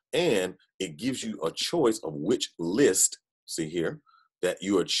 And it gives you a choice of which list, see here, that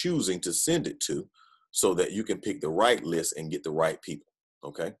you are choosing to send it to, so that you can pick the right list and get the right people.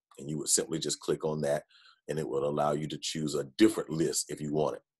 Okay. And you would simply just click on that, and it will allow you to choose a different list if you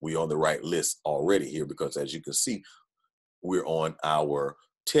want it. We're on the right list already here because, as you can see, we're on our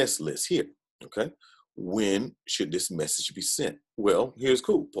test list here. Okay. When should this message be sent? Well, here's the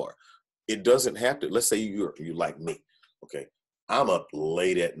cool part. It doesn't have to. Let's say you're like me. Okay. I'm up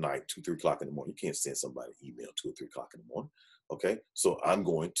late at night, 2, 3 o'clock in the morning. You can't send somebody an email 2 or 3 o'clock in the morning. Okay. So I'm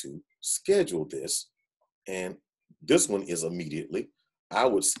going to schedule this, and this one is immediately. I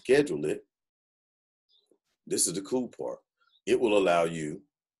would schedule it. This is the cool part. It will allow you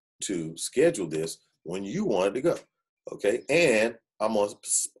to schedule this when you want it to go. Okay. And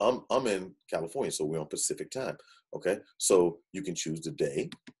I'm in California, so we're on Pacific time. Okay. So you can choose the day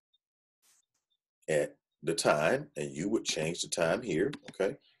at the time, and you would change the time here.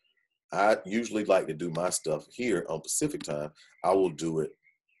 Okay. I usually like to do my stuff here on Pacific time. I will do it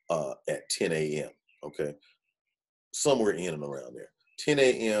at 10 a.m. Okay. Somewhere in and around there, 10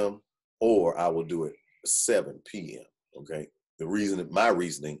 a.m. or I will do it 7 p.m. Okay. My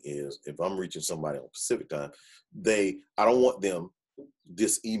reasoning is, if I'm reaching somebody on Pacific time, I don't want them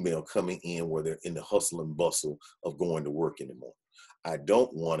this email coming in where they're in the hustle and bustle of going to work in the morning. I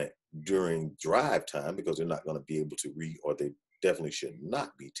don't want it during drive time, because they're not going to be able to read, or they definitely should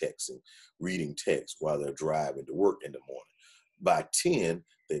not be reading text while they're driving to work in the morning. By 10,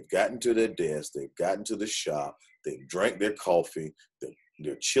 they've gotten to their desk, they've gotten to the shop, they've drank their coffee,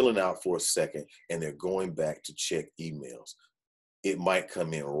 they're chilling out for a second, and they're going back to check emails. It might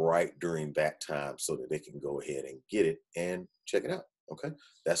come in right during that time so that they can go ahead and get it and check it out. Okay.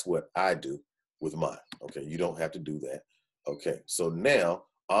 That's what I do with mine. Okay. You don't have to do that. Okay. So now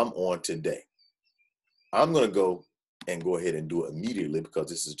I'm on today. I'm going to go ahead and do it immediately, because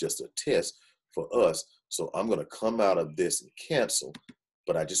this is just a test for us. So I'm going to come out of this and cancel,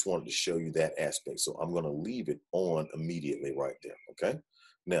 but I just wanted to show you that aspect. So I'm going to leave it on immediately right there. Okay.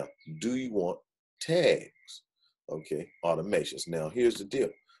 Now, do you want tags? Okay, automations. Now here's the deal.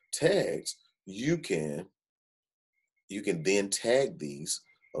 Tags, you can then tag these,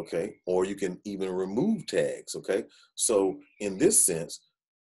 okay, or you can even remove tags. Okay. So in this sense,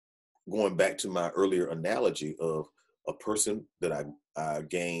 going back to my earlier analogy of a person that I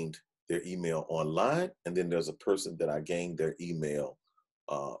gained their email online, and then there's a person that I gained their email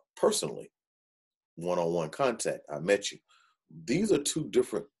personally, one-on-one contact. I met you. These are two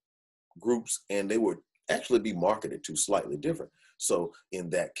different groups, and they would actually be marketed to slightly different. So in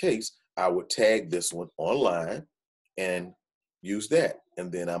that case, I would tag this one online and use that.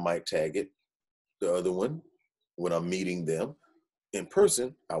 And then I might tag it, the other one, when I'm meeting them in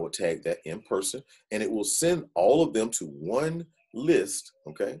person, I would tag that in person, and it will send all of them to one list,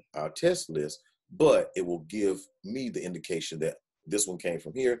 okay, our test list, but it will give me the indication that this one came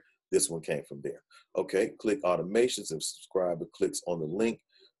from here, this one came from there. Okay, click automations, and subscriber clicks on the link.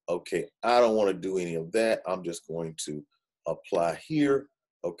 Okay, I don't want to do any of that. I'm just going to apply here,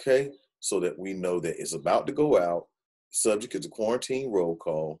 okay, so that we know that it's about to go out. Subject is a quarantine roll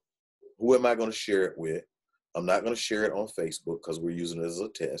call. Who am I going to share it with? I'm not going to share it on Facebook because we're using it as a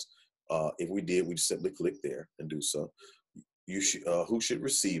test. If we did, we'd simply click there and do so. You should, who should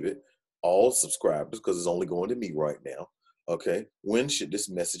receive it? All subscribers, because it's only going to me right now. Okay. When should this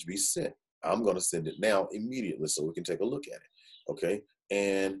message be sent? I'm going to send it now immediately so we can take a look at it. Okay.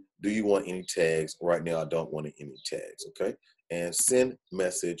 And do you want any tags? Right now, I don't want any tags. Okay. And send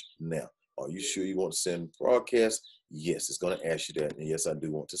message now. Are you sure you want to send broadcast? Yes, it's going to ask you that. And yes, I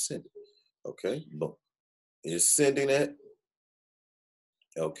do want to send it. Okay. Boom. It's sending it.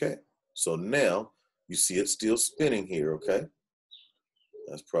 Okay. So now you see it still spinning here. Okay.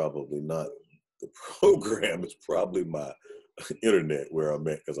 That's probably not the program. It's probably my internet where I'm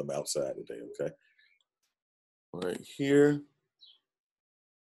at because I'm outside today. Okay. Right here.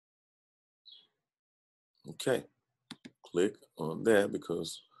 Okay. Click on that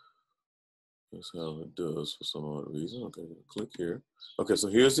because that's how it does for some odd reason. Okay. Click here. Okay. So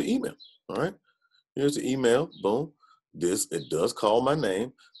here's the email. All right. Here's the email. Boom. It does call my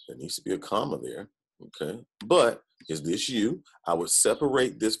name. There needs to be a comma there. Okay. But is this you? I would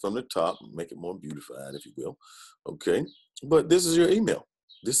separate this from the top, make it more beautified, if you will. Okay. But this is your email.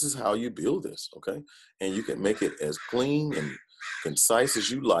 This is how you build this. Okay. And you can make it as clean and concise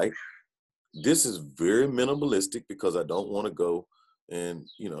as you like. This is very minimalistic because I don't want to go and,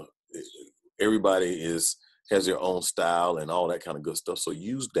 everybody has their own style and all that kind of good stuff. So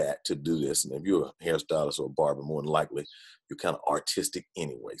use that to do this. And if you're a hairstylist or a barber, more than likely, you're kind of artistic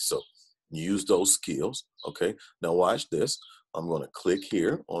anyway. So use those skills. Okay. Now watch this. I'm going to click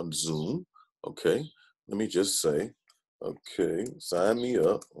here on Zoom. Okay. Let me just say, okay, sign me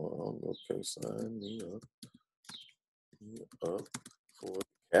up. Okay, sign me up for the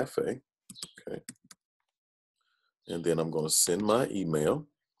cafe. Okay. And then I'm going to send my email.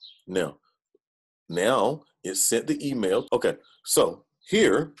 Now it sent the email. Okay, so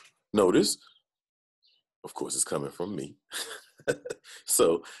here, notice, of course, it's coming from me.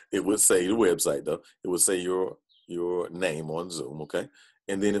 So it would say the website though. It would say your name on Zoom, okay?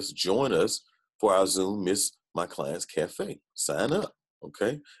 And then it's join us for our Zoom Miss My Client's Cafe. Sign up,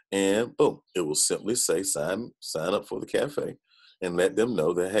 okay? And boom, it will simply say sign up for the cafe and let them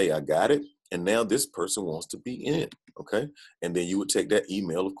know that, hey, I got it. And now this person wants to be in it, okay? And then you would take that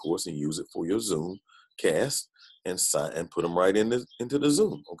email, of course, and use it for your Zoom cast and sign and put them right into the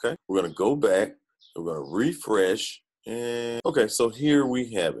Zoom, okay? We're gonna go back, we're gonna refresh, and okay, so here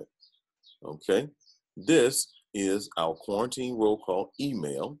we have it, okay? This is our quarantine roll call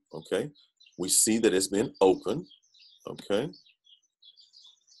email, okay? We see that it's been opened, okay?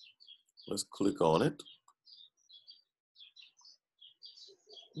 Let's click on it.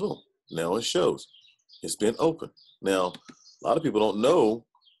 Boom, now it shows. It's been opened. Now, a lot of people don't know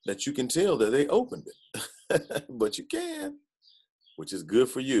that you can tell that they opened it, but you can, which is good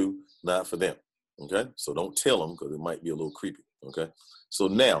for you, not for them, okay? So don't tell them because it might be a little creepy, okay? So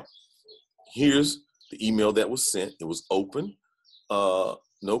now, here's the email that was sent. It was open,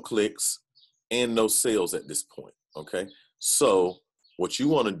 no clicks, and no sales at this point, okay? So what you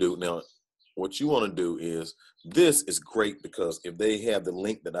want to do now, is, this is great because if they have the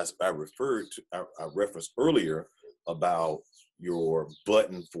link that I referred to, I referenced earlier about your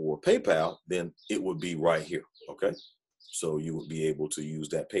button for PayPal, then it would be right here, okay? So you would be able to use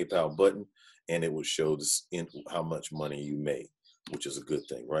that PayPal button and it would show this in how much money you made, which is a good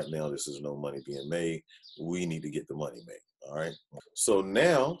thing. Right now, this is no money being made. We need to get the money made, all right? So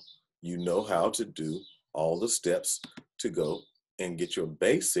now you know how to do all the steps to go and get your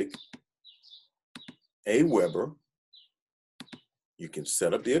basic AWeber. You can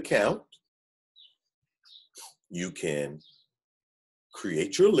set up the account. You can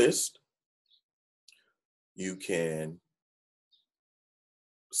create your list. You can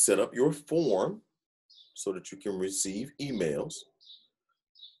set up your form so that you can receive emails.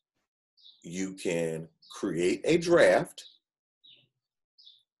 You can create a draft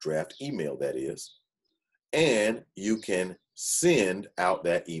email that is, and you can send out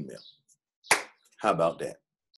that email. How about that?